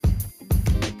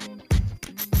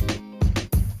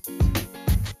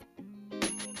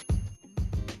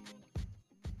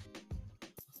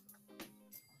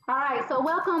So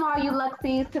welcome all you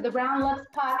Luxies to the Brown Lux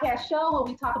podcast show where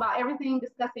we talk about everything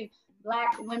discussing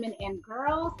Black women and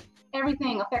girls,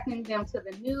 everything affecting them to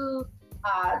the news,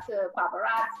 to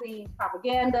paparazzi,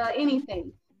 propaganda, anything.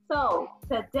 So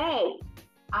today,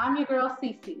 I'm your girl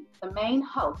Cece, the main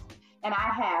host, and I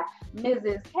have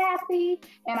Mrs. Kathy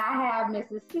and I have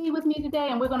Mrs. C with me today,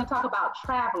 and we're going to talk about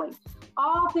traveling,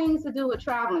 all things to do with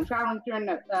traveling during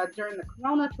the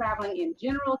Corona, traveling in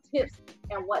general, tips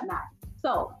and whatnot.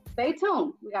 So stay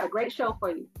tuned. We got a great show for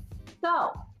you.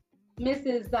 So,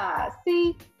 Mrs.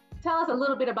 C, tell us a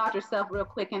little bit about yourself real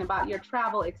quick and about your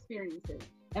travel experiences.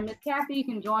 And Miss Kathy, you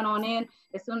can join on in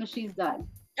as soon as she's done.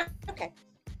 Okay.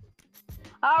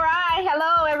 All right.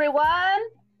 Hello, everyone.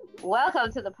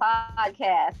 Welcome to the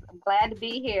podcast. I'm glad to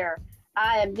be here.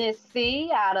 I am Miss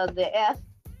C out of the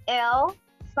FL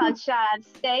Sunshine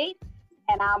State,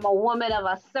 and I'm a woman of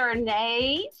a certain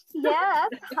age. Yes,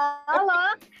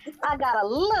 holla. I got a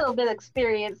little bit of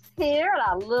experience here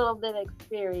and a little bit of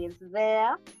experience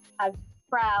there. I've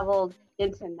traveled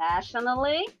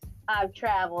internationally. I've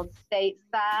traveled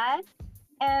stateside.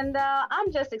 And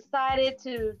I'm just excited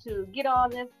to get on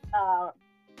this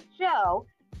show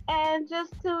and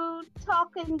just to talk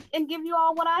and give you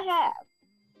all what I have.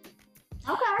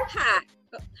 Okay.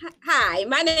 Hi,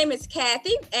 my name is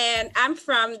Kathy, and I'm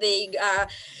from the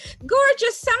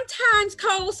gorgeous, sometimes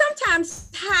cold, sometimes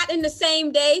hot in the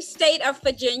same day state of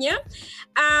Virginia.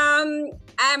 I'm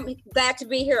glad to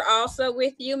be here also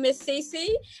with you, Miss Cece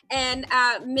and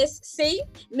Miss C,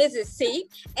 Mrs. C.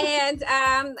 And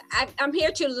I'm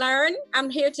here to learn. I'm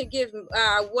here to give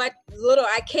what little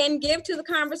I can give to the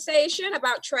conversation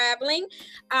about traveling.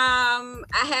 I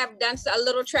have done a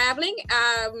little traveling,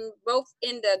 both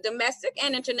in the domestic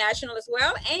and international as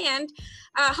well, and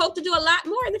hope to do a lot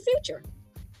more in the future.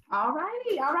 All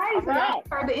righty. So y'all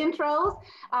heard the intros.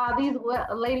 These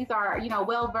ladies are,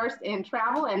 well versed in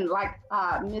travel, and like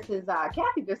Mrs.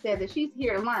 Kathy just said, that she's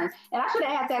here to learn. And I should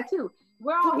have had that too.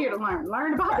 We're all here to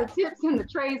learn about the tips and the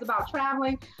trades about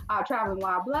traveling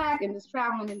while Black, and just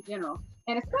traveling in general.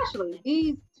 And especially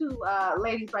these two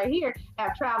ladies right here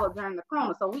have traveled during the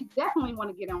Corona, so we definitely want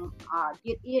to get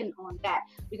in on that,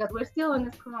 because we're still in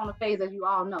this Corona phase, as you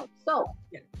all know. So,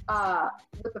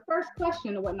 with the first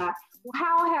question and whatnot,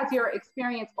 how has your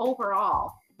experience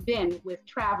overall been with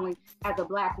traveling as a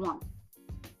Black woman?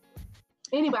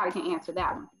 Anybody can answer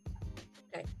that one.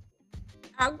 Okay,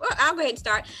 I'll go ahead and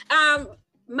start.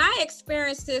 My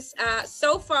experiences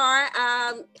so far,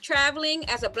 traveling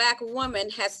as a Black woman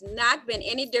has not been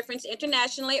any difference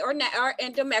internationally or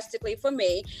domestically for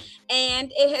me.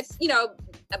 And it has,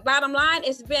 bottom line,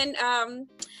 it's been,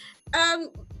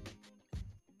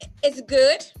 it's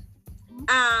good.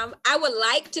 I would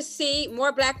like to see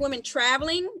more Black women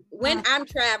traveling when I'm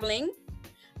traveling.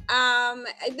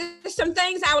 There's some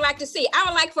things I would like to see. I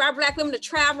would like for our Black women to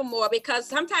travel more, because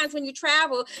sometimes when you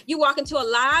travel, you walk into a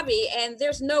lobby and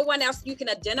there's no one else you can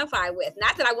identify with.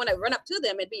 Not that I want to run up to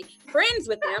them and be friends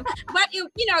with them, but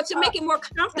to make it more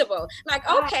comfortable. Like,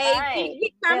 okay,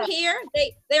 we come here,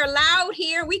 they're loud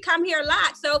here, we come here a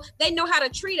lot, so they know how to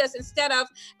treat us instead of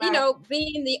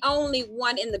being the only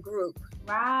one in the group.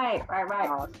 Right.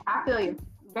 I feel you.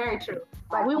 Very true.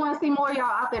 Like, we want to see more of y'all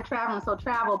out there traveling, so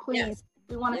travel, please. Yes.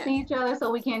 We want to see each other so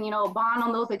we can, bond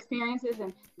on those experiences.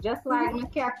 And just like Ms.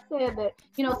 Kathy said, that,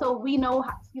 so we know,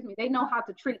 they know how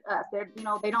to treat us.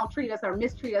 They don't treat us or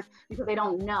mistreat us because they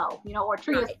don't know, or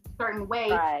treat us a certain way.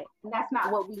 Right. And that's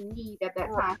not what we need at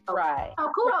that time. So,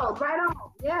 kudos, right on.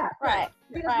 Yeah. Right.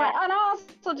 And I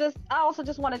also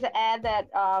just wanted to add that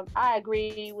I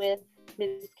agree with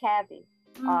Ms. Kathy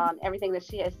on everything that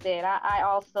she has said.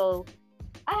 I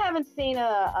haven't seen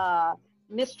a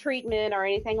mistreatment or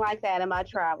anything like that in my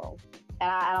travels,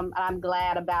 and I'm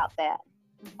glad about that.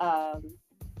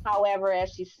 However,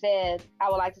 as she said, I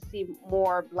would like to see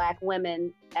more Black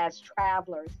women as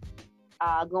travelers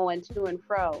going to and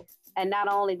fro. And not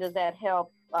only does that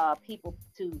help people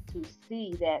to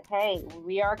see that, hey,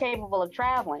 we are capable of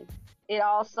traveling, it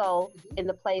also, in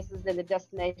the places and the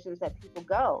destinations that people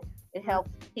go, it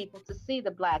helps people to see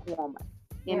the Black woman,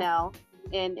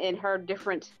 in her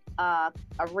different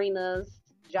arenas,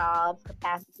 jobs,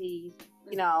 capacities,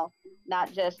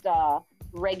 not just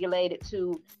regulated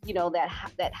to,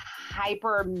 that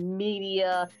hyper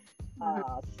media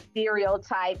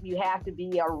stereotype. You have to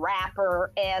be a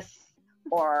rapper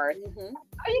or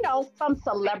some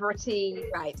celebrity.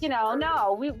 Right.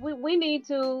 No, we need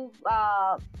to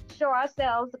show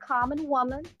ourselves the common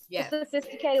woman, the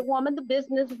sophisticated woman, the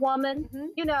business woman,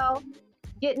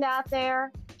 getting out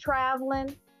there,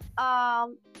 traveling,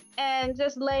 and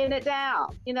just laying it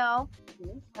down,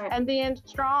 and being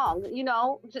strong, you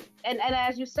know, and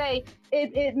as you say,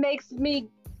 it makes me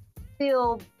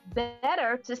feel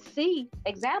better to see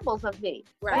examples of me.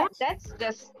 Right. That's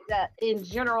just in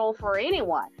general for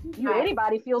anyone.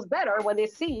 Anybody feels better when they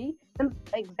see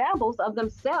examples of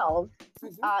themselves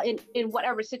in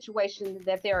whatever situation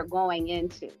that they're going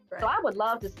into. Right. So I would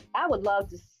love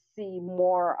to see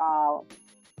more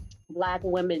Black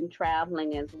women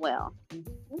traveling as well.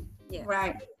 Yes.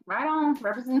 Right on.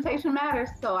 Representation matters.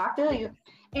 So I feel you.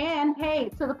 And hey,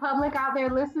 to the public out there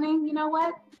listening, you know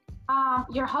what?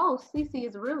 Your host, Cece,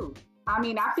 is rude. I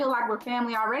mean, I feel like we're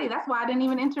family already. That's why I didn't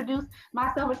even introduce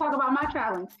myself or talk about my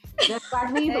travels. Just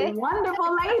like these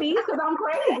wonderful ladies, because I'm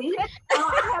crazy.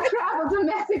 I have traveled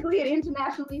domestically and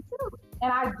internationally too.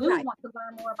 And I do want to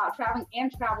learn more about traveling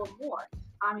and travel more.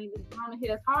 I mean, this corona hit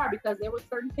us hard because there were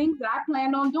certain things that I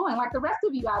planned on doing, like the rest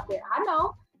of you out there. I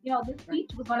know, you know, this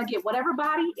beach was going to get whatever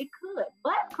body it could,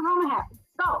 but corona happened.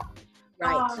 So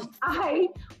I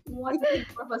want to see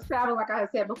more of us travel, like I had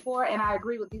said before, and I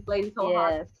agree with these ladies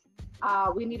wholeheartedly. Yes.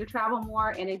 We need to travel more,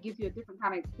 and it gives you a different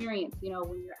kind of experience, you know,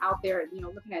 when you're out there, you know,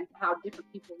 looking at how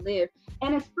different people live.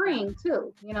 And it's freeing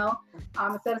too, you know,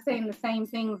 instead of saying the same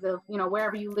things of, you know,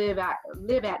 wherever you live at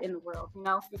in the world, you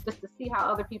know, just to see how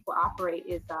other people operate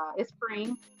is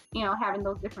freeing, you know, having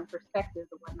those different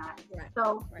perspectives and whatnot. Right.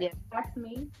 So that's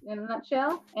me in a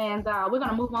nutshell. And we're going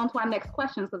to move on to our next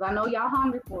questions because I know y'all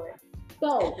hungry for it.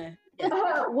 So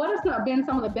what has been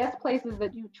some of the best places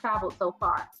that you've traveled so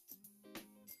far?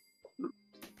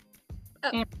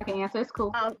 I can answer. It's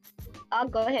cool. I'll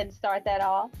go ahead and start that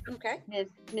off. Okay. Miss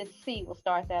C will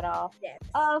start that off. Yes.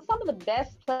 Some of the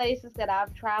best places that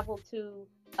I've traveled to,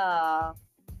 I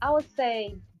would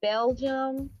say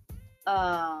Belgium,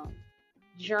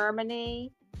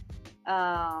 Germany.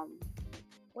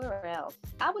 Where else?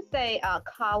 I would say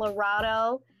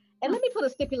Colorado. And let me put a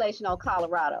stipulation on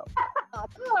Colorado.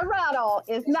 Colorado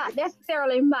is not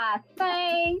necessarily my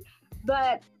thing,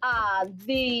 but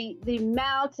the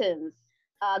mountains,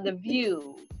 the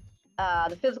view,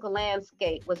 the physical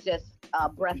landscape was just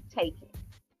breathtaking.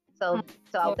 So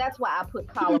that's why I put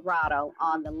Colorado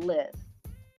on the list.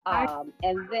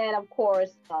 And then, of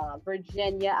course,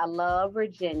 Virginia. I love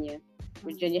Virginia.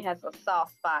 Virginia has a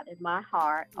soft spot in my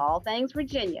heart. All things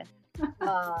Virginia.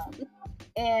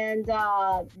 And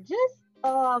just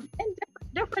in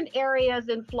different areas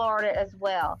in Florida as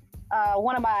well.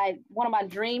 One of my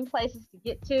dream places to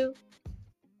get to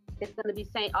is going to be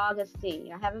St.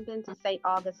 Augustine. I haven't been to St.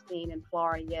 Augustine in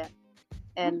Florida yet,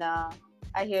 and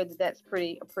I hear that that's a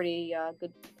pretty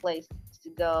good place to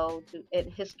go to,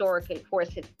 and for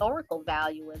its historical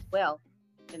value as well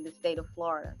in the state of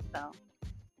Florida. So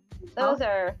those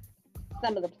are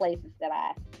some of the places that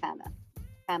I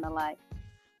kind of like.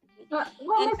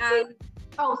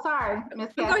 Oh, sorry,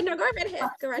 Miss Kathy. No, go right ahead.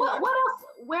 Go right ahead. What else?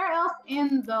 Where else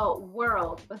in the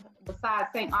world besides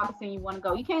St. Augustine you want to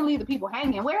go? You can't leave the people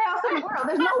hanging. Where else in the world?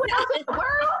 There's nowhere else in the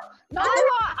world. No.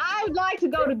 I would like to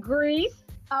go to Greece.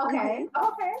 Okay.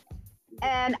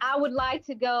 And I would like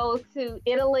to go to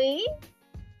Italy.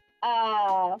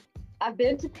 I've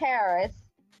been to Paris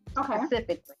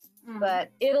specifically, but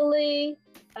Italy.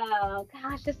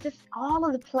 It's just all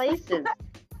of the places.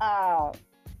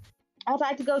 I'd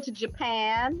like to go to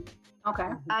Japan. Okay.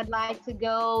 I'd like to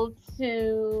go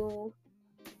to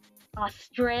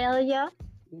Australia.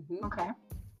 Okay.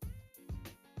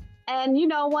 And you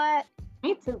know what?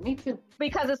 Me too.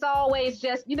 Because it's always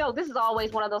just, you know, this is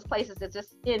always one of those places that's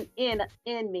just in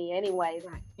me anyways.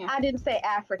 Right. Yeah. I didn't say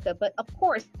Africa, but of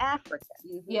course, Africa.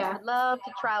 Yeah. I'd love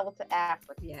to travel to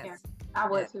Africa. Yes. Yeah. I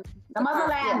would too. The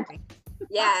motherland.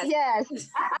 Yes.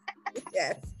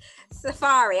 Yes.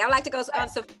 Safari. I like to go on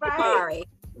safari.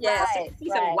 Yes. See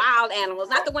some wild animals,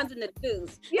 not the ones in the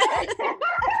zoos. I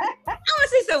want to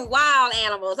see some wild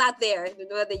animals out there. You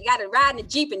got to ride in a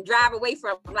Jeep and drive away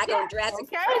from them, like on Jurassic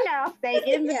Park. Okay, now stay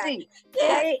in the Jeep.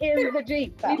 Stay in the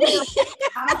Jeep. I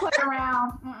don't play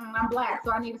around. I'm Black,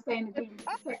 so I need to stay in the Jeep.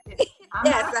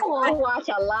 I watch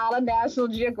a lot of National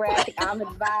Geographic. I'm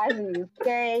advising you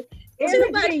stay in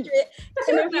the Jeep.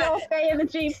 And if you don't stay in the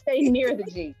Jeep, stay near the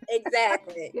Jeep.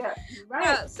 Exactly. Yeah, right.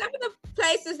 Now, some of the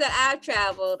places that I've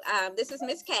traveled, this is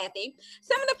Miss Kathy.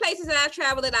 Some of the places that I've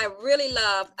traveled that I really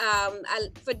love,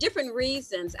 for different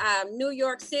reasons. New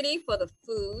York City for the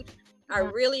food. I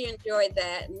really enjoyed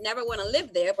that. Never want to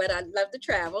live there, but I'd love to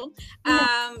travel.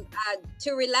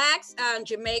 To relax,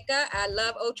 Jamaica. I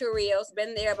love Ocho Rios.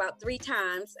 Been there about 3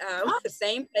 times. The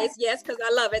same place, yes, because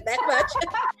I love it that much.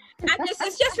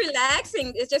 It's just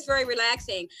relaxing. It's just very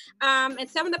relaxing. And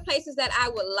some of the places that I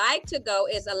would like to go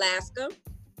is Alaska.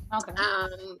 Okay.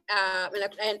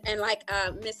 And like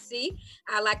Miss C,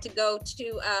 I like to go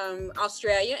to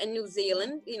Australia and New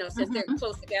Zealand, since they're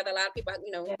close together. A lot of people,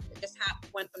 just hop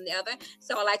one from the other.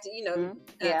 So I like to,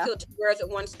 kill two birds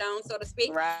with one stone, so to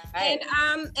speak. Right.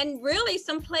 And really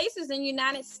some places in the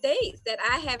United States that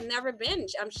I have never been,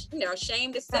 I'm,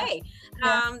 ashamed to say,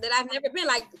 that I've never been.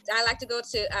 Like, I like to go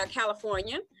to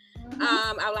California.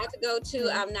 I like to go to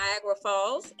Niagara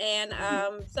Falls and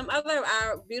some other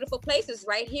beautiful places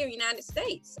right here in the United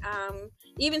States.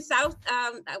 Even South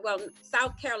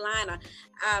Carolina.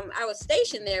 I was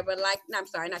stationed there, but I'm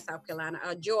sorry, not South Carolina,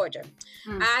 Georgia.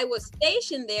 I was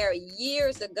stationed there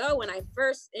years ago when I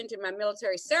first entered my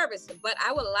military service, but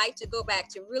I would like to go back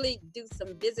to really do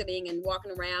some visiting and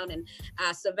walking around in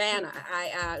Savannah.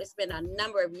 It's been a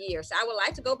number of years. So I would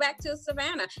like to go back to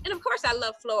Savannah. And of course, I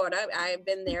love Florida. I've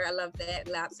been there. I love that.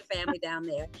 Lots of family down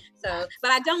there. So,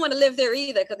 but I don't want to live there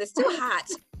either because it's too hot.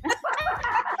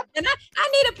 And I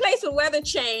need a place with weather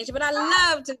change, but I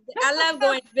love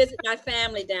going to visit my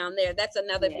family down there. That's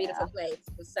another beautiful place.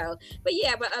 So, but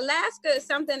Alaska is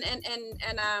something,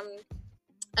 and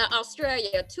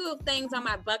Australia, two things on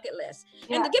my bucket list.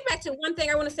 And to get back to one thing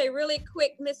I want to say really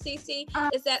quick, Miss Cece,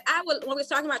 is that when we were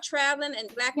talking about traveling and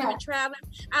Black women traveling,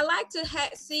 I like to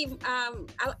see,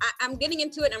 I'm getting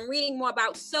into it. I'm reading more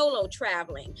about solo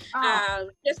traveling,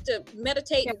 just to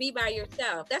meditate and be by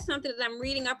yourself. That's something that I'm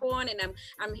reading up on, and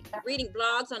I'm reading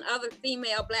blogs on other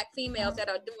Black females that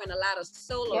are doing a lot of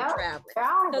solo traveling.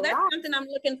 So that's something I'm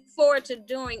looking forward to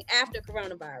doing after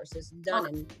coronavirus is done,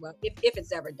 and if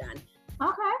it's ever done.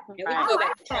 Okay. Yeah, we can go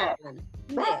back to traveling.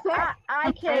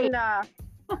 I can,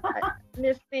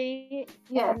 Miss C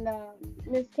and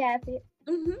Miss Kathy,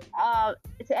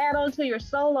 to add on to your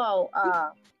solo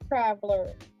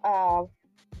traveler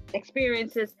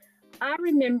experiences, I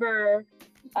remember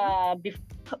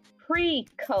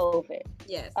pre-COVID.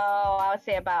 Yes. I would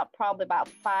say probably about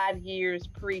 5 years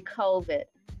pre-COVID.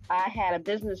 I had a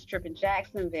business trip in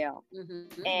Jacksonville,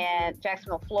 and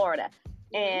Jacksonville, Florida.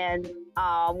 And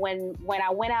when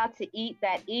I went out to eat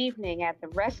that evening at the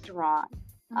restaurant,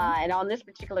 and on this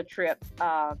particular trip,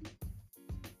 I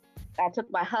took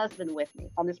my husband with me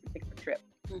on this particular trip.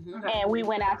 And we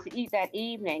went out to eat that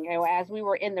evening. And as we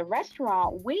were in the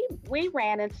restaurant, we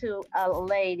ran into a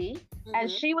lady,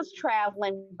 and she was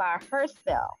traveling by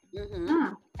herself.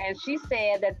 And she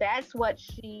said that that's what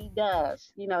she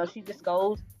does. She just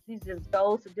goes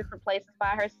to different places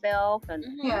by herself and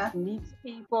meets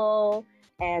people.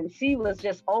 And she was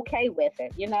just okay with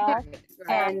it,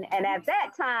 And at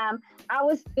that time, I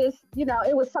was just,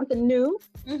 it was something new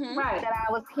that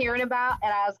I was hearing about,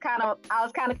 and I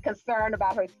was kind of concerned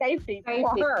about her safety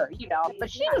for her, But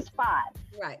she was fine.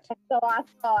 Right. And so I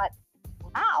thought,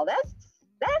 wow, that's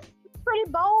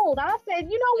pretty bold. I said,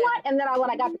 you know what? And then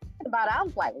when I got to think about it, I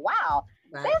was like, wow.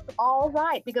 Right. That's all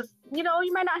right, because you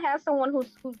may not have someone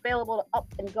who's available to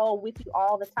up and go with you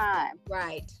all the time.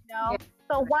 Right.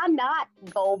 So why not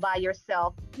go by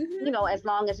yourself? As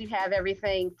long as you have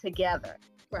everything together.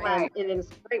 Right. And it is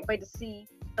a great way to see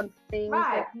some things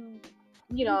that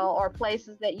you or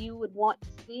places that you would want to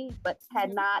see, but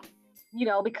had not,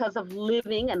 because of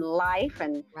living and life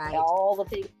and all the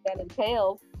things that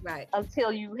entails. Right.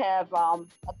 Until you have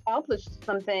accomplished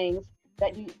some things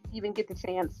that you even get the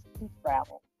chance to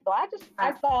travel. So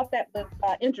I thought that was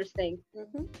interesting,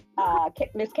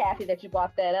 Miss Kathy, that you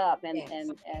brought that up,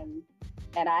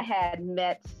 and I had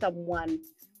met someone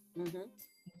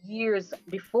years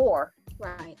before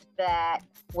that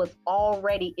was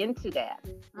already into that,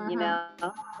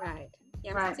 Right.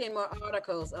 Yeah, I'm seeing more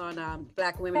articles on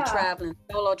Black women traveling,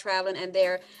 solo traveling, and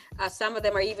some of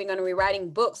them are even going to be writing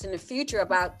books in the future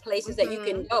about places that you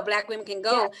can go, Black women can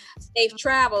go, safe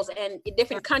travels, and in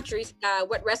different countries,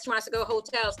 what restaurants to go,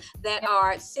 hotels that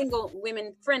are single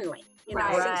women friendly,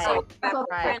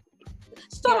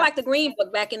 Sort of like the Green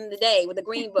Book back in the day, with the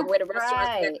Green Book, where the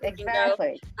restaurants can go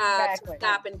to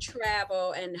stop and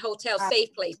travel, and hotel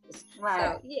safe places.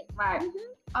 Right.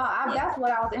 So, that's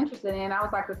what I was interested in. I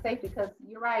was like the safety, because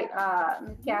you're right,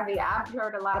 Ms. Kathy. I've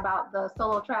heard a lot about the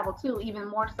solo travel too, even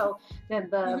more so than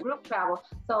the group travel.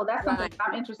 So that's something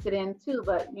I'm interested in too.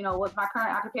 But with my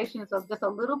current occupation, it's just a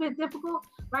little bit difficult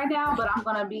right now. But I'm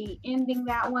going to be ending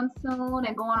that one soon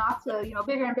and going off to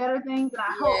bigger and better things. And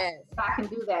I hope that I can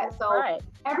do that. So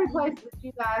every place that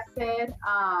you guys said,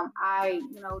 I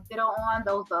ditto on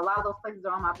those. A lot of those places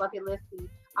are on my bucket list.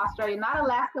 Australia, not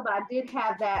Alaska, but I did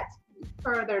have that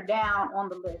further down on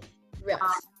the list. Yes.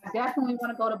 I definitely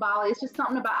want to go to Bali. It's just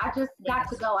something about, I just got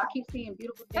to go. I keep seeing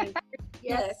beautiful things.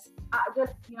 Yes.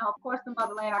 Of course, the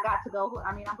motherland, I got to go.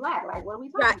 I mean, I'm Black. Like, what are we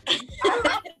talking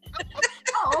about?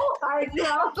 know, like, you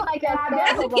know, It's like and a I stamp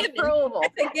That's a of given. approval.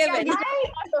 That's a given. right?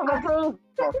 Stamp of approval.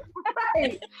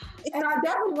 Right. And I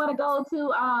definitely want to go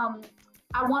to,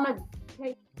 I want to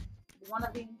take one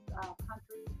of these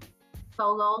countries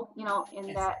solo, you know, in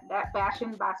Yes. that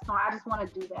fashion by storm. I just want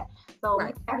to do that. So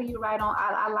Right. Kathy, you're right on.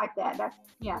 I like that. That's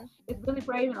Mhm. it's really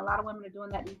brave, and a lot of women are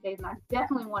doing that these days, and I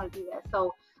definitely want to do that.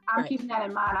 So I'm Right. keeping that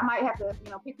in mind. I might have to,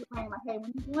 you know, pick your brain like, hey,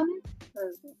 when you doing this?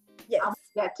 Because I Yes. want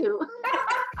that too.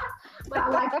 But I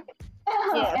like it.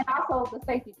 Yes. And also the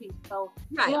safety piece. So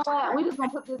Right. you know what? We just gonna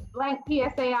put this blank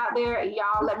PSA out there, and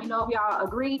y'all let me know if y'all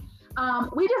agree.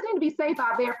 We just need to be safe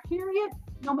out there, period.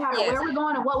 No matter Yes. where we're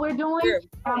going and what we're doing. Sure.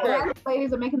 I'm Sure. glad the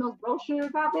ladies are making those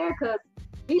brochures out there because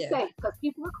be Yeah. safe because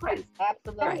people are crazy.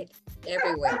 Absolutely. Right.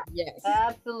 Everywhere. Yes.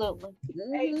 Absolutely.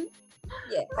 Mhm.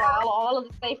 Yes. All of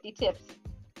the safety tips.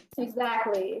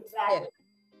 Exactly.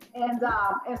 And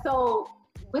so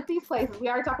with these places, we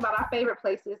already talked about our favorite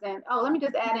places, and let me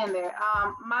just add in there.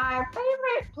 My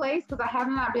favorite place, because I have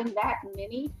not been that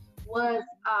many, was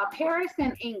Paris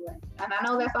in England, and I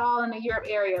know that's all in the Europe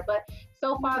area, but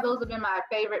so far those have been my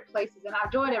favorite places, and I've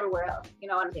enjoyed everywhere else, you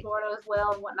know, in Florida as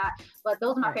well and whatnot. But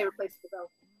those are my favorite places to go.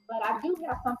 But I do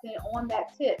have something on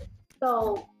that tip.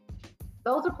 So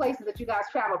those are places that you guys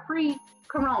travel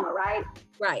pre-corona, right?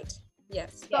 Right.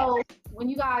 Yes. So when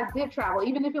you guys did travel,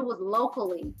 even if it was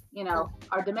locally, you know,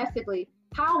 or domestically,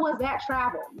 how was that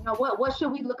travel? You know, what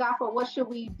should we look out for? What should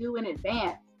we do in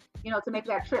advance, you know, to make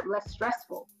that trip less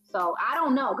stressful? So I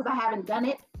don't know because I haven't done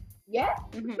it yet.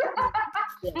 Mhm.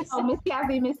 Yes. Oh, Miss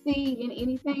Kathy, Miss C,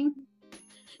 anything?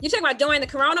 You talking about during the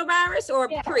coronavirus or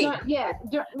Yeah, pre?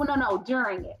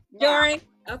 during it. Now, During?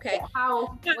 Okay.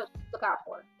 what to look out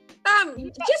for?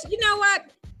 Just you know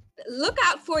what? Look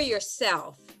out for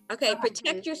yourself. Okay,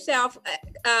 protect yourself.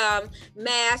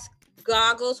 Mask,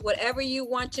 goggles, whatever you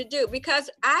want to do. Because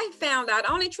I found out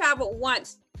I only traveled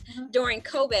once during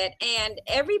COVID, and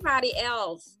everybody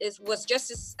else was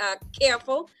just as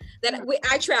careful that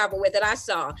I traveled with, that I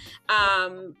saw,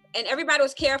 and everybody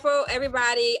was careful.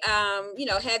 Everybody, you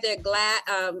know, had their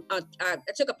I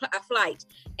took a flight,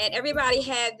 and everybody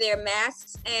had their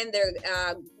masks and their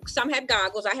some had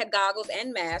goggles. I had goggles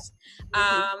and masks,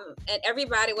 and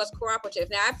everybody was cooperative.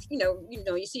 Now,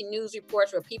 you see news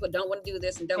reports where people don't want to do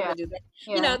this and don't want to do that.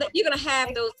 Yeah. You know, that you're gonna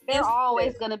have those. They're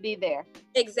always going to be there.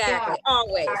 Exactly,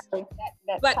 always.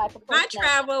 That But type of my personality.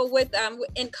 travel with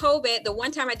in COVID, the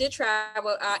one time I did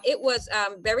travel, it was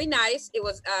very nice. It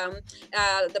was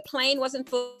the plane wasn't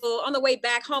full. On the way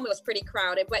back home, it was pretty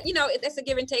crowded. But you know, that's a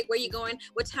give and take where you're going,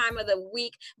 what time of the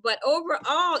week. But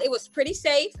overall, it was pretty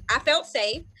safe. I felt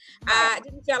safe. I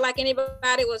didn't feel like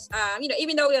anybody was, you know,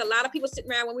 even though there were a lot of people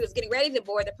sitting around when we was getting ready to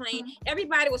board the plane,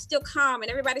 everybody was still calm and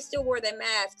everybody still wore their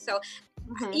masks. So.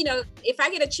 You know, if I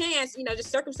get a chance, you know,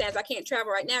 just circumstance, I can't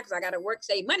travel right now because I got to work,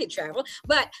 save money to travel.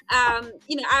 But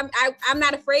you know, I'm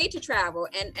not afraid to travel,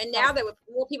 and now that with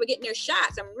more people getting their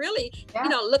shots, I'm really, you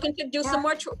know, looking to do some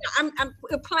more. I'm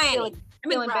planning.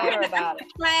 Feeling better about the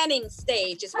planning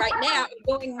stage is right now.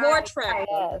 I'm doing more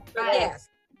travel. Yes.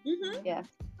 Mm-hmm. Yes.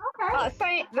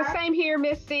 Okay. The same here,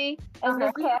 Miss C, and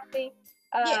Miss Kathy.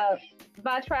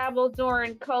 My travel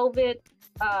during COVID,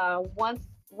 once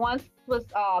was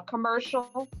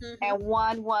commercial, and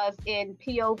one was in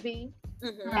POV.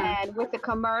 And with the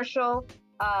commercial,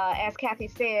 as Kathy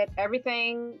said,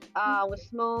 everything was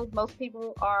smooth. Most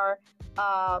people are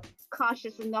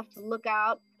conscious enough to look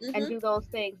out and do those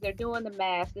things. They're doing the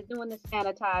mask, they're doing the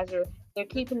sanitizer, they're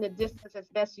keeping the distance as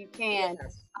best you can.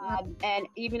 And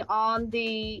even on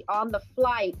the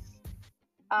flights,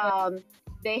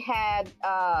 they had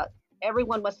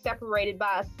everyone was separated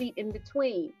by a seat in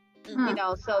between. You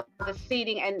know, so the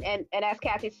seating and as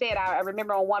Kathy said, I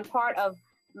remember on one part of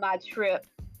my trip,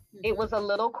 it was a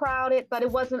little crowded, but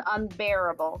it wasn't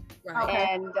unbearable.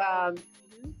 And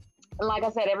like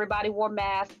I said, everybody wore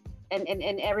masks and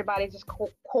everybody just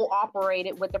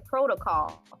cooperated with the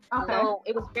protocol. So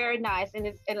it was very nice. And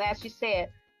as you said,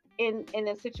 in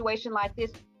a situation like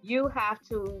this, you have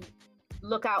to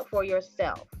look out for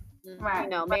yourself. You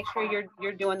know, make sure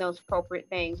you're doing those appropriate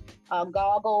things.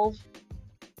 Goggles.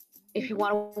 If you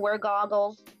want to wear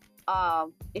goggles,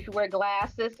 if you wear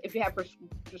glasses, if you have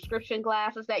prescription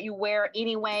glasses that you wear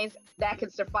anyways, that can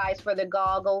suffice for the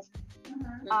goggles.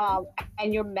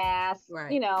 and your mask,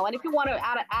 Right. you know, and if you want to,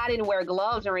 I didn't wear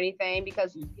gloves or anything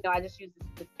because, you know, I just used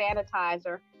the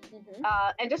sanitizer.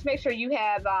 And just make sure you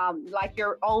have like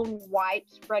your own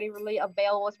wipes readily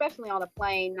available, especially on a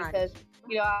plane, because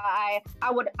you know I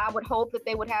would hope that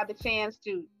they would have the chance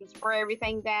to spray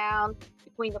everything down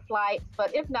between the flights.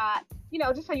 But if not, you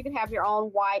know, just so you can have your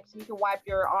own wipes, you can wipe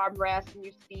your armrest and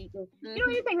your seat, and you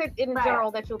know, anything that in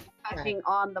general that you'll be touching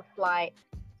on the flight.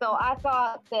 So I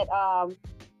thought that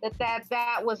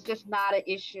that was just not an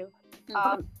issue.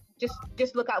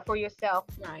 Just look out for yourself.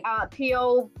 Right.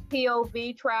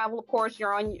 POV travel, of course,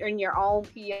 you're in your own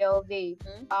POV.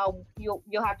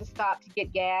 You'll have to stop to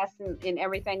get gas and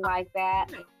everything like that.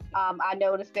 I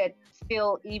noticed that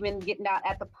still, even getting out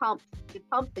at the pump to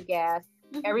pump the gas,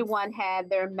 everyone had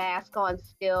their mask on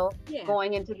still.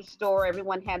 Going into the store,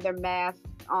 everyone had their mask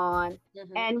on.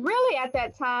 And really at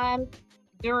that time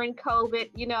during COVID,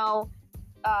 you know,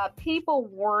 people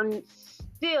weren't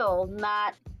still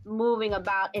not moving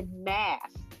about in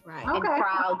mass in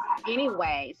crowds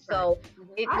anyway. So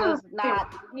it was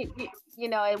not, you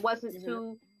know, it wasn't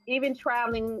too, even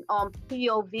traveling on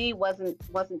POV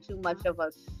wasn't too much of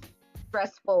a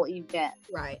stressful event.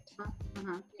 Right.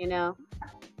 You know?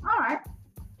 All right.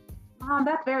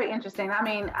 That's very interesting. I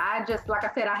mean, I just, like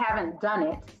I said, I haven't done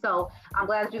it. So I'm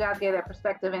glad that you guys gave that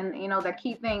perspective. And, you know, the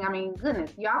key thing, I mean,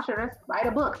 goodness, y'all should just write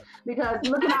a book, because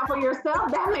looking out for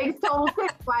yourself, that makes total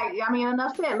sense. Like, I mean,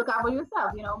 enough said, look out for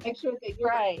yourself, you know, make sure that you're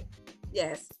right.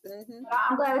 Yes. But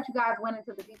I'm glad that you guys went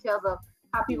into the details of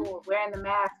how people were wearing the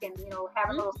mask and, you know,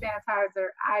 having little sanitizer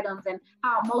items, and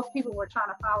how most people were trying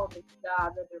to follow the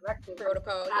directive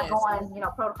protocol, not going, you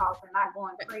know, protocols and not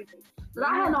going crazy. But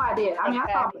I had no idea. I mean,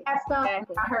 I saw that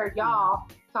stuff. I heard y'all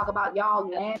talk about y'all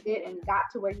landed and got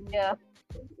to where you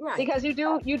right. Because you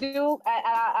do.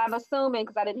 I'm assuming,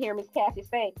 because I didn't hear Miss Kathy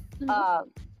say,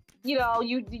 you know,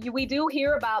 we do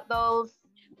hear about those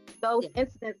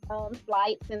incidents on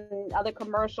flights and other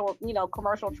commercial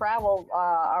travel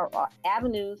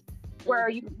avenues where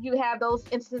you have those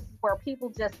instances where people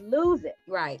just lose it.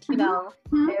 Right. You know,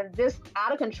 they're just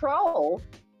out of control,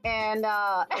 and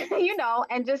you know,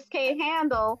 and just can't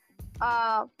handle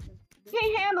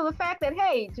the fact that,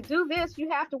 hey, to do this you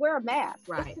have to wear a mask.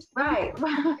 Right. Right.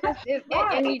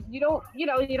 And you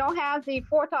don't have the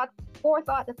forethought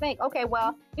to think, okay,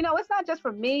 well, you know, it's not just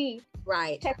for me.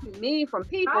 Right. Protecting me from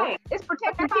people. It's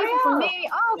protecting people from me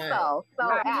also.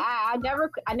 So I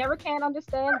never can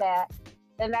understand that.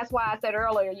 And that's why I said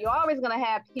earlier, you're always gonna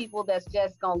have people that's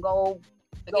just gonna go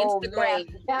against the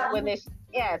grain. When against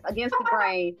the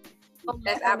grain.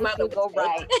 That's our mother go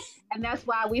right. And that's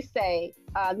why we say,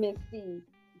 Miss C,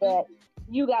 that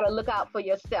you got to look out for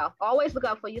yourself. Always look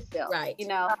out for yourself. Right. You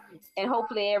know, and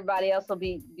hopefully everybody else will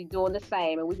be doing the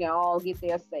same, and we can all get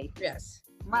there safe. Yes.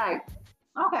 Right.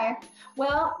 Okay.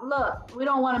 Well, look, we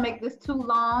don't want to make this too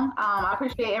long. I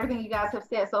appreciate everything you guys have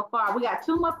said so far. We got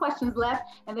 2 more questions left,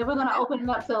 and then we're going to open it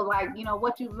up to, like, you know,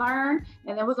 what you learned,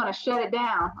 and then we're going to shut it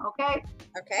down. Okay.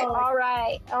 Okay. So, all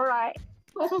right.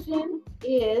 Question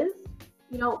is,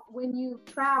 you know, when you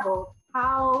travel,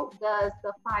 how does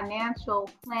the financial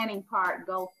planning part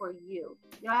go for you?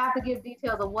 You don't have to give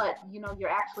details of what, you know, you're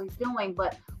actually doing,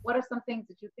 but what are some things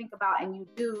that you think about and you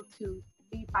do to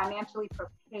be financially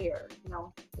prepared, you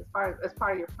know, as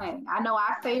part of your planning? I know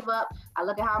I save up. I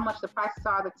look at how much the prices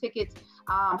are, the tickets,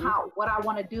 what I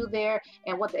want to do there,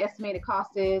 and what the estimated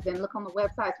cost is, and look on the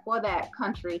websites for that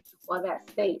country or that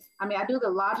state. I mean, I do the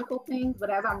logical things, but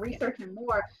as I'm researching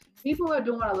more, people are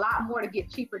doing a lot more to get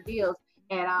cheaper deals.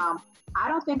 And I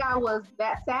don't think I was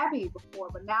that savvy before,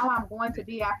 but now I'm going to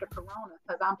be after Corona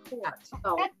because I'm poor.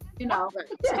 So, you know.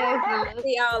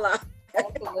 We all are.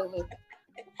 Absolutely.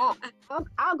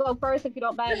 I'll go first if you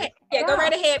don't mind. Yeah, go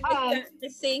right ahead.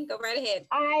 Miss C, go right ahead.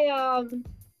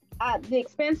 The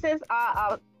expenses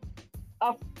are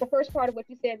the first part of what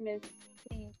you said, Ms.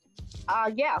 C.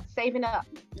 Saving up.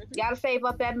 You gotta save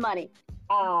up that money.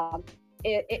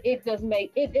 It doesn't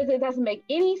make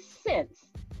any sense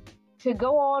to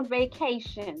go on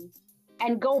vacation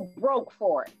and go broke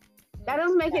for it. That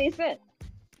doesn't make any sense.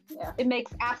 Yeah. It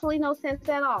makes absolutely no sense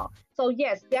at all. So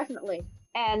yes, definitely.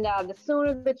 And the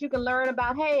sooner that you can learn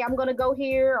about, hey, I'm going to go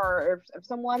here, or if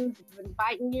someone's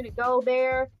inviting you to go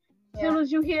there, as soon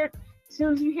as you hear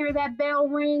that bell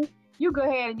ring, you go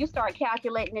ahead and you start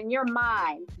calculating in your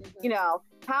mind, you know,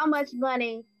 how much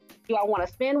money do I want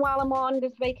to spend while I'm on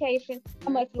this vacation?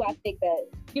 How much do I think that,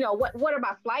 you know, what are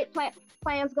my flight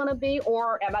plans going to be?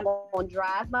 Or am I going to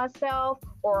drive myself?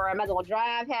 Or am I going to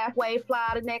drive halfway,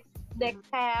 fly the next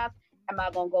half? Am I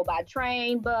going to go by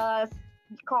train, bus,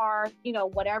 car, you know,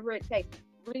 whatever it takes.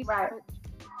 Research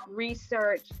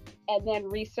research, and then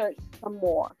research some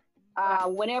more.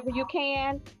 Whenever you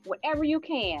can,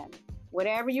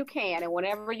 and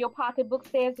whenever your pocketbook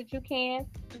says that you can,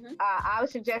 I would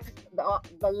suggest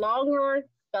the longer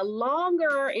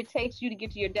it takes you to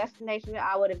get to your destination,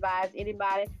 I would advise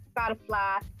anybody try to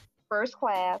fly first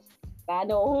class. I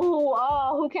know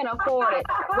who can afford it.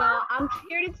 Well, I'm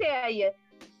here to tell you,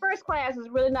 first class is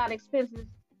really not expensive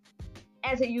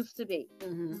as it used to be.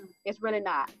 It's really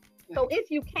not. So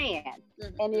if you can,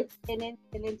 and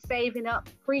then saving up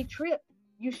pre-trip,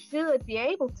 you should be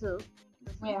able to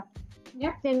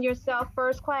send yourself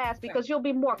first class, because you'll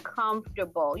be more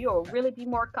comfortable. You'll really be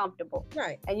more comfortable.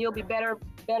 Right. And you'll be better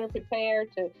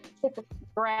prepared to hit the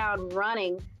ground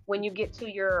running when you get to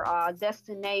your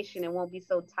destination, and won't be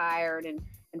so tired and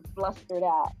flustered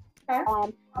out.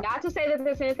 Okay. Not to say that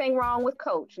there's anything wrong with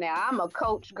coach. Now, I'm a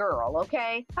coach girl,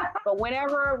 okay? But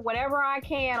whenever I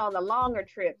can on the longer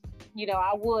trips,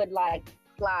 I would like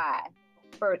fly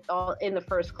in the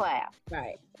first class.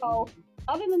 Right. So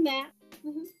other than that,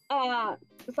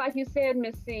 just like you said,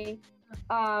 Miss C,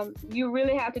 you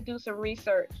really have to do some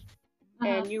research,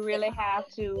 and you really have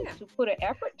to put an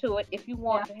effort to it if you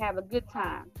want to have a good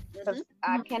time. Because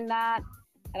I cannot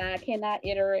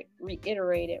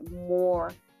reiterate it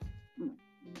more.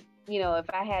 If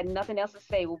I had nothing else to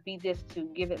say, would be this: to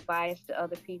give advice to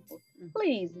other people.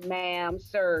 Please, ma'am,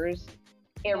 sirs,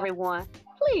 everyone,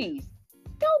 please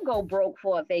don't go broke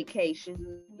for a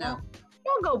vacation. No.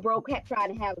 Don't go broke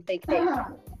trying to have a vacation.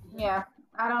 Yeah,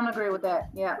 I don't agree with that.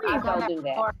 Yeah, Please don't do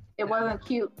that. Before. It wasn't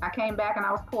cute. I came back and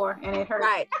I was poor, and it hurt.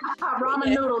 Right. Ramen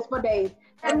noodles for days.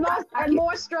 And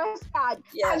more stressed out.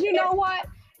 Yeah. Because you know what?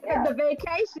 The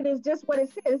vacation is just what it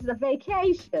says. It's a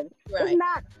vacation. Right. It's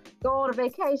not go on a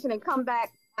vacation and come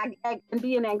back and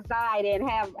be in anxiety and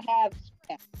have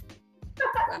stress.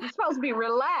 You're supposed to be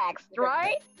relaxed,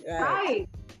 right? Right.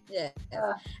 Yeah,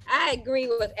 I agree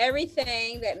with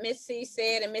everything that Miss C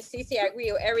said, and Miss CC, I agree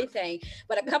with everything.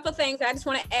 But a couple of things I just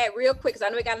want to add real quick, because I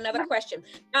know we got another question.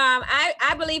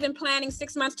 I believe in planning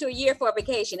 6 months to a year for a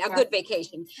vacation, a good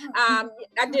vacation. I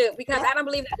do, because I don't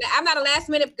believe that. I'm not a last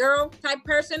minute girl type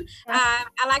person. I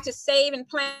like to save and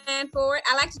plan for it.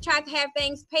 I like to try to have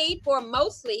things paid for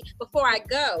mostly before I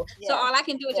go. So all I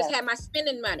can do is just have my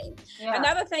spending money.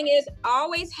 Another thing is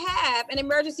always have an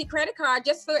emergency credit card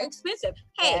just for expensive.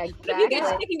 Hey, if you get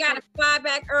sick and gotta fly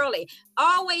back early,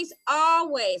 always,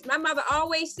 my mother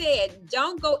always said,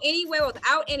 don't go anywhere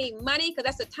without any money, because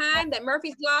that's the time that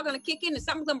Murphy's Law gonna kick in and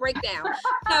something's gonna break down.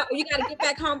 So you gotta get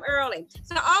back home early.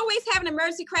 So always have an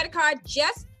emergency credit card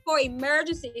just for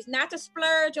emergencies, not to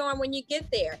splurge on when you get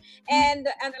there. And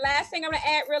the last thing I'm gonna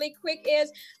add really quick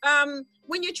is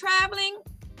when you're traveling,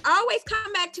 always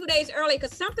come back 2 days early,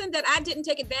 because something that I didn't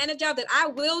take advantage of that I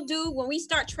will do when we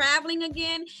start traveling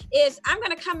again is I'm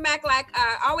going to come back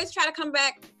always try to come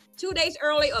back 2 days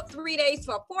early or 3 days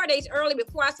or 4 days early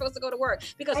before I'm supposed to go to work,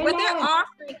 because what they're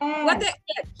offering,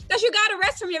 because you got to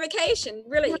rest from your vacation,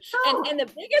 really. And the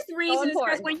biggest reason is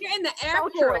because when you're in the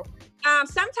airport,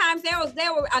 sometimes they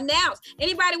will announce,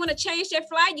 anybody want to change their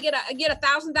flight, you get a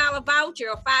 $1,000 voucher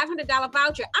or $500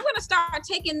 voucher. I'm going to start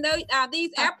taking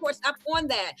these airports up on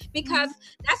that, because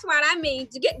that's what I mean,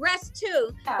 to get rest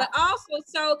too, but also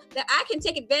so that I can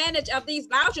take advantage of these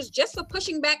vouchers just for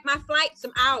pushing back my flight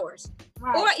some hours.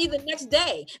 Or even next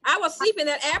day, I will sleep in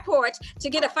that airport to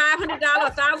get a $500,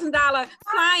 $1,000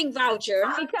 flying voucher.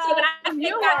 Because so that I can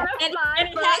it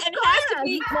has to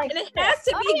be good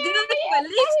for at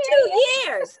least 2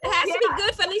 years. It has to be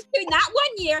good for at least 2, not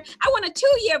 1 year. I want a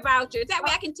 2-year voucher. That way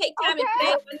I can take time and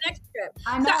plan for the next trip.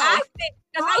 So I think,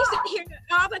 because I used to hear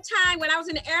all the time when I was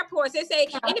in the airports, they say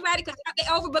anybody can start, they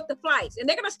overbook the flights, and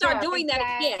they're going to start doing that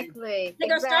again. They're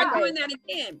going to start doing that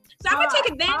again. So I'm going to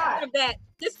take advantage of that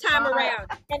this time around.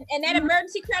 And that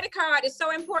emergency credit card is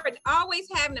so important. Always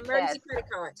have an emergency credit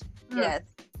card. Yes.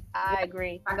 I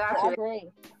agree.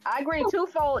 I agree.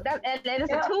 Twofold. That is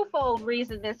a twofold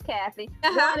reason, Miss Kathy.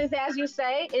 One is, as you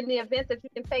say, in the event that you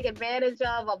can take advantage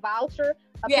of a voucher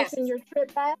of pushing your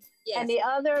trip back. And the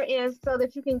other is so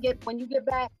that you can when you get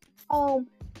back home,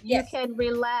 you can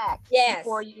relax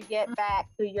before you get back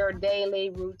to your daily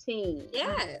routine.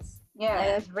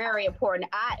 And it's very important.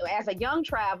 I, as a young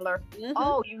traveler,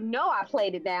 I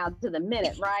played it down to the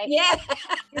minute, right?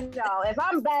 If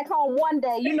I'm back home one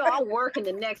day, I'm working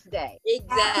the next day.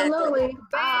 Exactly. Absolutely.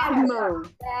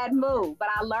 Bad move. But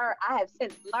I have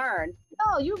since learned,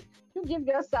 no, you give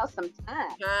yourself some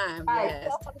time.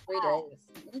 Yes. 3 days.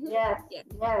 Yes.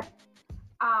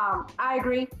 I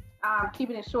agree.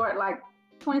 Keeping it short, like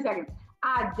 20 seconds.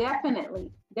 I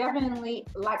definitely definitely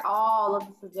like all of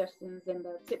the suggestions and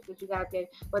the tips that you guys gave,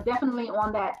 but definitely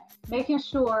on that, making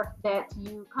sure that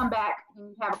you come back and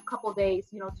you have a couple days,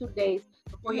 2 days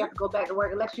before you have to go back to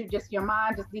work. It lets you just, your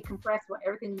mind just decompress with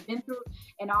everything you've been through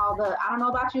and all the, I don't know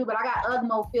about you, but I got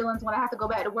UGMO feelings when I have to go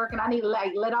back to work, and I need to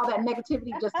like let all that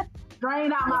negativity just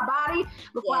drain out my body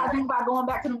before I think about going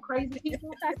back to them crazy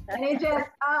people. And it just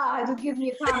gives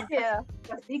me a time to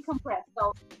just decompress.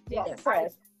 So yeah,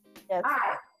 Decompress. All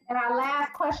right. And our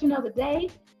last question of the day,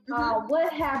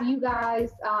 what have you guys,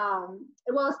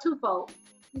 well, it's twofold.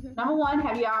 Number one,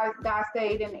 have you guys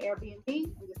stayed in Airbnb?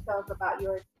 And just tell us about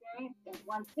your experience and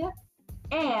one tip.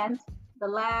 And the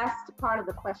last part of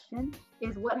the question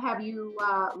is, what have you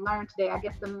learned today? I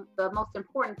guess the most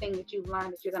important thing that you've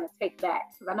learned that you're going to take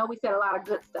back. Because I know we said a lot of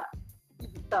good stuff.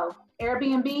 So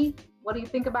Airbnb, what do you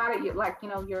think about it? Your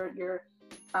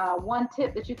one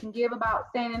tip that you can give about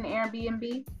staying in the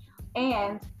Airbnb,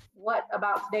 and what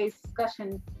about today's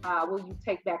discussion will you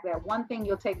take back? That one thing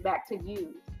you'll take back to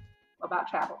use about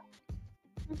travel.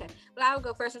 Okay, well, I'll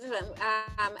go first.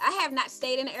 I have not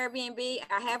stayed in an Airbnb.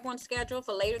 I have one scheduled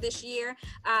for later this year.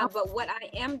 But what I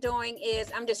am doing is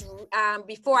I'm just,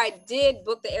 before I did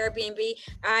book the Airbnb,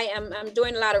 I'm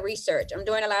doing a lot of research. I'm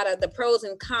doing a lot of the pros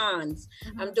and cons.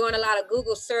 I'm doing a lot of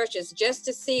Google searches just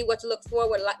to see what to look for,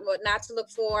 what not to look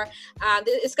for.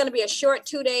 It's going to be a short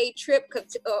 2-day trip,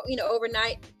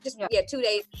 overnight, 2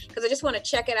 days, because I just want to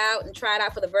check it out and try it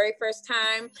out for the very first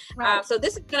time. Right. So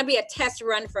this is going to be a test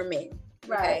run for me.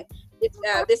 Right.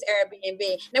 Okay. This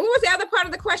Airbnb. Now, what was the other part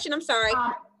of the question? I'm sorry.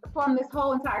 From this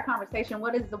whole entire conversation,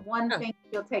 what is the one thing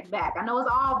you'll take back? I know it's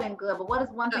all been good, but what is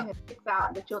one thing that sticks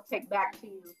out that you'll take back to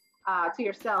you, to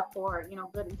yourself for,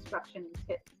 good instruction and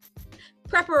tips?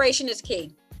 Preparation is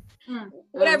key.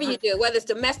 Whatever you do, whether it's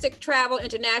domestic travel,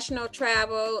 international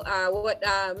travel, what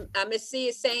Miss C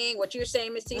is saying, what you're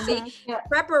saying, Miss CC,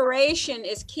 preparation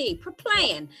is key.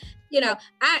 Plan.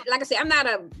 Like I say, I'm not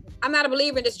a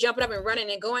believer in just jumping up and running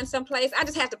and going someplace. I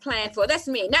just have to plan for it. That's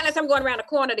me. Not unless I'm going around the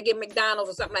corner to get McDonald's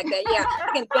or something like that. Yeah, I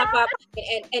can jump up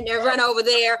and run over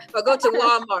there or go to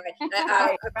Walmart,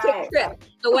 a quick trip.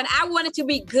 But when I want it to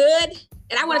be good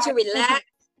and I want it to relax,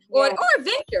 or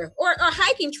adventure or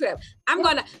hiking trip, I'm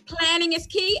gonna, planning is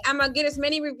key. I'm gonna get as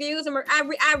many reviews. I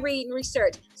read and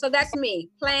research. So that's me.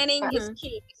 Planning is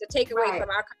key. It's a takeaway from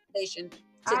our conversation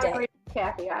today. I agree,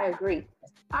 Kathy. I agree.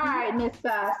 All right, Miss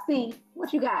C,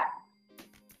 what you got?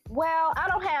 Well, I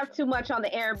don't have too much on the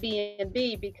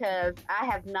Airbnb because I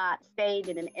have not stayed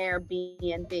in an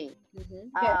Airbnb.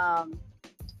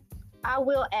 I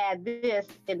will add this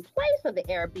in place of the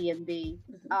Airbnb.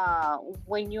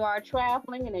 When you are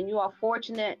traveling and then you are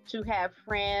fortunate to have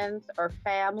friends or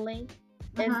family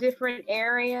in different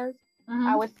areas,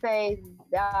 I would say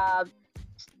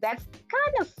that's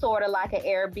kind of sort of like an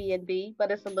Airbnb, but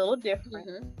it's a little different.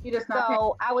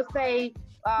 So I would say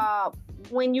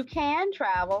when you can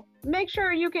travel, make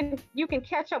sure you can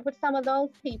catch up with some of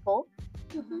those people,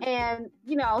 and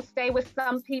stay with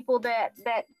some people that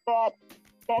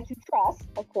you trust,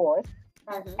 of course.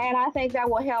 And I think that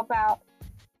will help out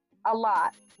a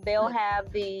lot. They'll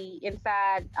have the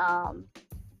inside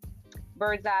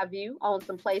bird's eye view on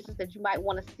some places that you might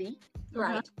want to see,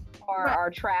 or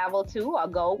travel to or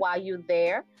go while you're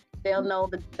there. They'll know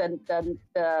the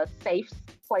safe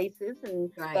places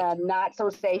and the not so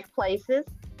safe places.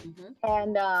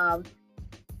 And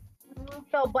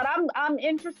but I'm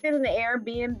interested in the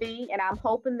Airbnb, and I'm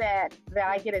hoping that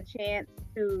I get a chance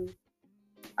to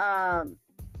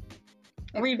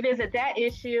revisit that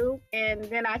issue, and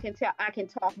then I can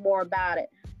talk more about it.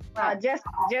 Just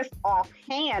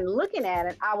offhand looking at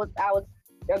it, I would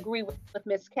agree with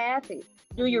Miss Kathy.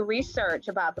 Do your research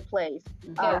about the place.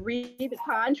 Read the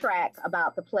contract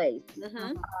about the place.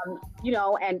 And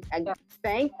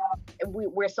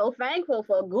we're so thankful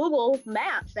for Google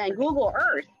Maps and Google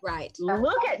Earth. Right.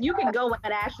 You can go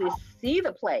and actually see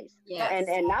the place.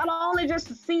 And not only just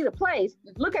to see the place,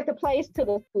 look at the place to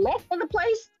the left of the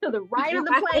place, to the right of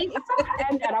the place,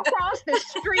 and across the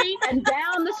street and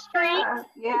down the street.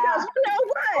 Because you know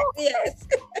what? Yes.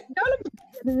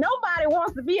 Nobody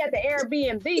wants to be at the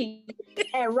Airbnb,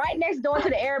 and right next door to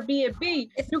the Airbnb,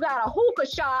 you got a hookah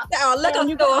shop, and a liquor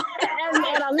store,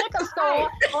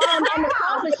 and the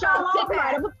coffee shop sitting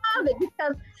right up above it,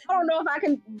 because I don't know if I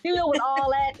can deal with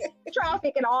all that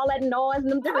traffic and all that noise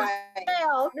and them different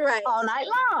smells all night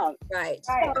long. Right.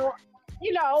 So,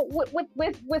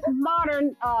 with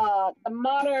modern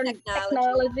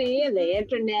technology and the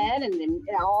internet and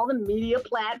all the media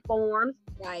platforms,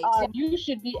 you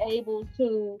should be able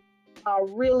to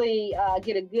really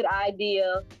get a good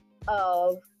idea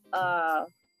of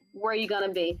where you're going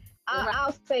to be.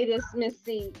 I'll say this, Miss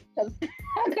C,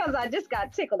 because I just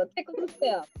got tickled. A tickle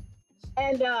myself.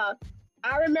 And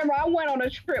I remember I went on a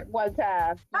trip one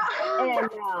time, and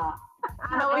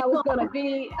I was gonna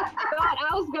be thought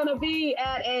I was gonna be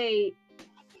at a,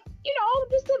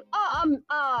 just not an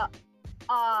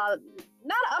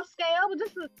upscale, but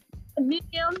just a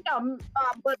medium,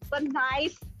 but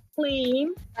nice,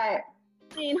 clean,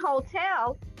 clean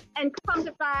hotel. And come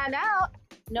to find out,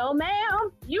 no,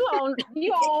 ma'am, you own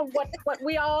what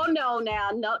we all know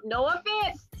now. No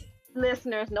offense,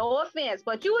 listeners, no offense,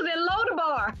 but you was in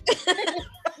Lodabar.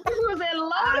 You was in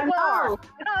Lodabar,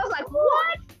 and I was like,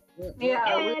 what? Yeah,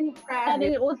 and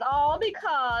it was all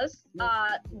because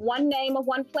one name of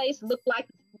one place looked like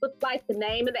the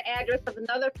name and the address of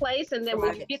another place, and then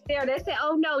when you get there, they say,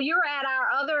 "Oh no, you're at our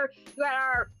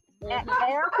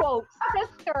air quotes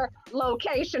sister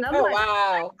location." I'm like,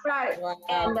 wow. Right. Wow.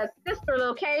 And the sister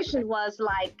location was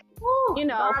like, for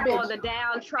the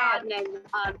downtrodden and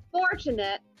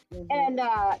unfortunate. Mm-hmm. And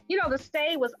the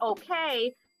stay was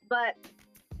okay, but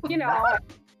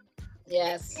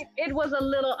yes, it was a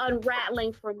little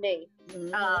unrattling for me.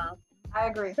 Mm-hmm. I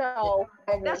agree. So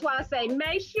that's why I say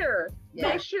make sure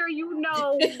you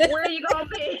know where you're gonna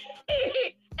be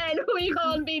and who you're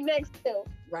gonna be next to.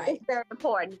 Right. It's very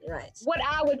important. Right. What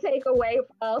I would take away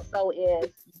also is,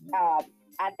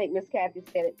 I think Miss Kathy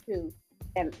said it too,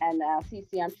 and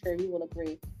CC, I'm sure you will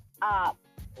agree.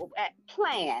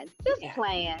 Plan. Just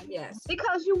plan. Yes.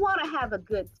 Because you want to have a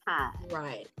good time.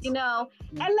 Right. And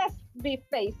let's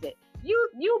face it,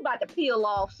 you about to peel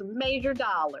off some major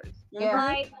dollars,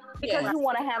 right? Because you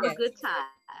want to have a good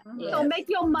time. Yes. So make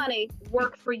your money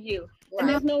work for you. Right. And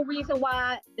there's no reason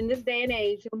why in this day and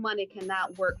age your money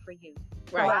cannot work for you.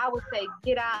 Right. So I would say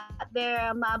get out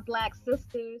there, my Black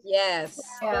sisters. Yes.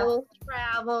 Travel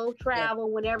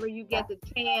whenever you get the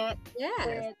chance. Yes.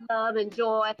 Spread love and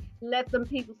joy. Let them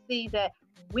people see that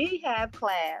we have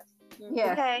class.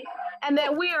 Yes. Okay. And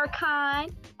that we are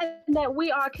kind and that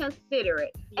we are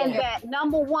considerate. Yes. And that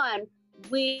number one,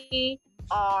 we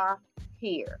are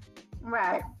here.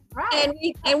 Right. Right.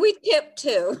 And we tip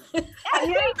too. And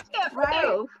we tip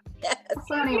too. Yes.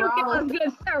 Funny, you give us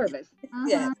good service. Mm-hmm.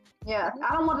 Yes. Yeah,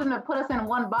 I don't want them to put us in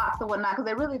one box or whatnot because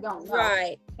they really don't know.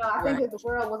 Right. So I think if the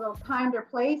world was a kinder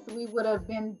place, we would have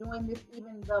been doing this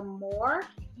even the more.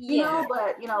 You know,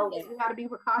 but we got to be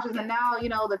precautious. And now,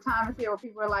 the time is here where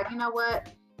people are like, you know what,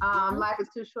 life is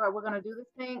too short. We're going to do this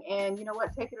thing, and you know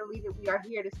what, take it or leave it. We are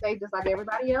here to stay just like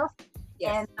everybody else.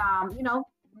 Yes. And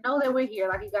know that we're here,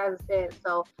 like you guys have said.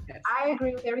 So I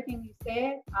agree with everything you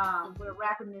said. We're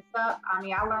wrapping this up. I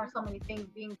mean, I learned so many things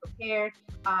being prepared,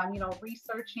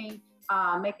 researching,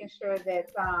 making sure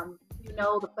that you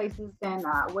know the places and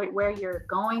where you're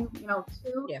going,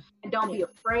 to. Yeah. And don't be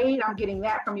afraid. I'm getting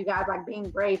that from you guys, like being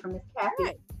brave from Miss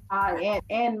Kathy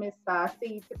and Miss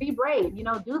C, to be brave.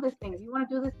 Do this thing. If you want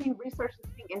to do this thing, research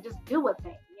this thing and just do a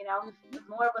thing. The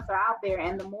more of us are out there,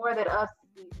 and the more that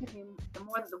the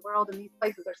more that the world and these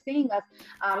places are seeing us,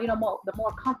 the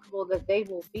more comfortable that they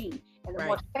will be, and the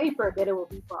more safer that it will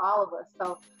be for all of us.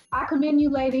 So I commend you,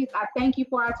 ladies. I thank you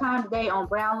for our time today on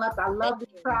Brown Lux. I love the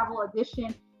travel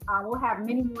edition. We'll have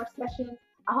many more sessions.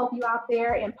 I hope you out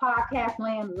there in podcast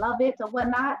land love it or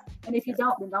whatnot. And if you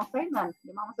don't, then don't say nothing.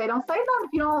 Your mama say don't say nothing.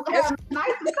 If you don't have nice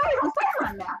to say, don't say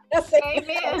nothing now.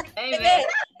 Amen.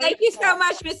 Thank you so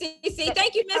much, Miss CC.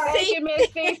 Thank you, Miss C. Thank you, Miss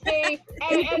CC.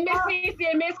 And Miss CC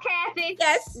and Miss Kathy.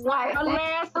 Yes.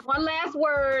 One last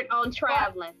word on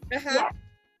traveling. Yes.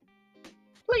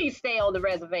 Please stay on the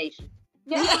reservation.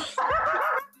 Yes.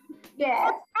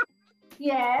 Yes.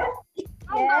 Yes.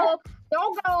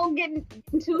 Don't go getting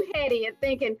too heady and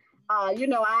thinking, I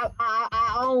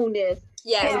own this.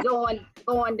 Yes. And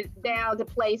going down to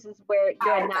places where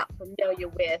you're not familiar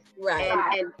with. Right.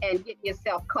 And getting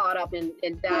yourself caught up in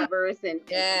diverse and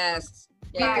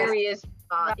serious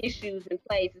issues and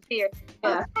places here.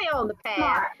 Stay on the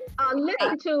path.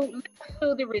 Listen to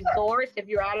the resorts if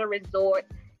you're at a resort.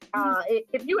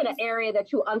 If you're in an area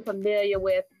that you're unfamiliar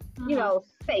with,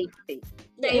 safety.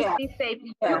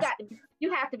 Safety. Yes.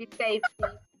 You have to be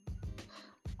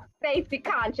safety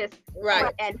conscious,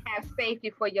 right? And have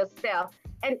safety for yourself.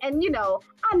 And I know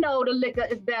the liquor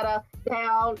is better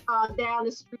down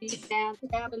the street, down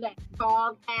in that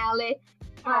dog alley,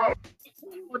 or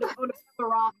the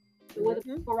Barack, where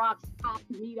the Barack stop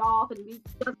and meet off and meet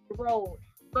just the road.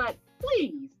 But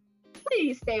please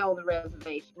stay on the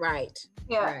reservation. Right.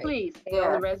 Yeah. Right. Please stay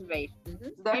on the reservation.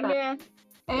 Mm-hmm. Amen.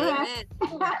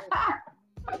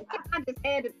 I just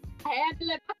had to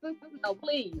let my sisters know,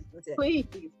 please.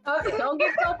 Don't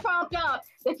get so pumped up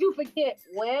that you forget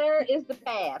where is the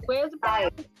path. Where's the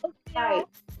path? Right.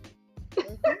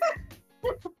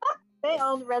 They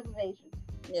own the reservation.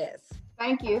 Yes.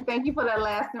 Thank you. Thank you for that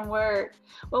lasting word.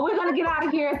 Well, we're going to get out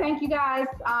of here. Thank you guys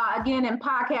again in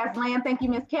podcast land. Thank you,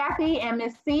 Miss Kathy and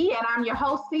Miss C. And I'm your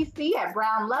host, CC at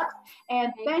Brown Lux.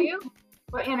 And thank you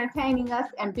for entertaining us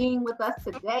and being with us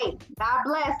today. God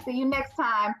bless. See you next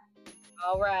time.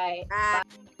 All right. Bye.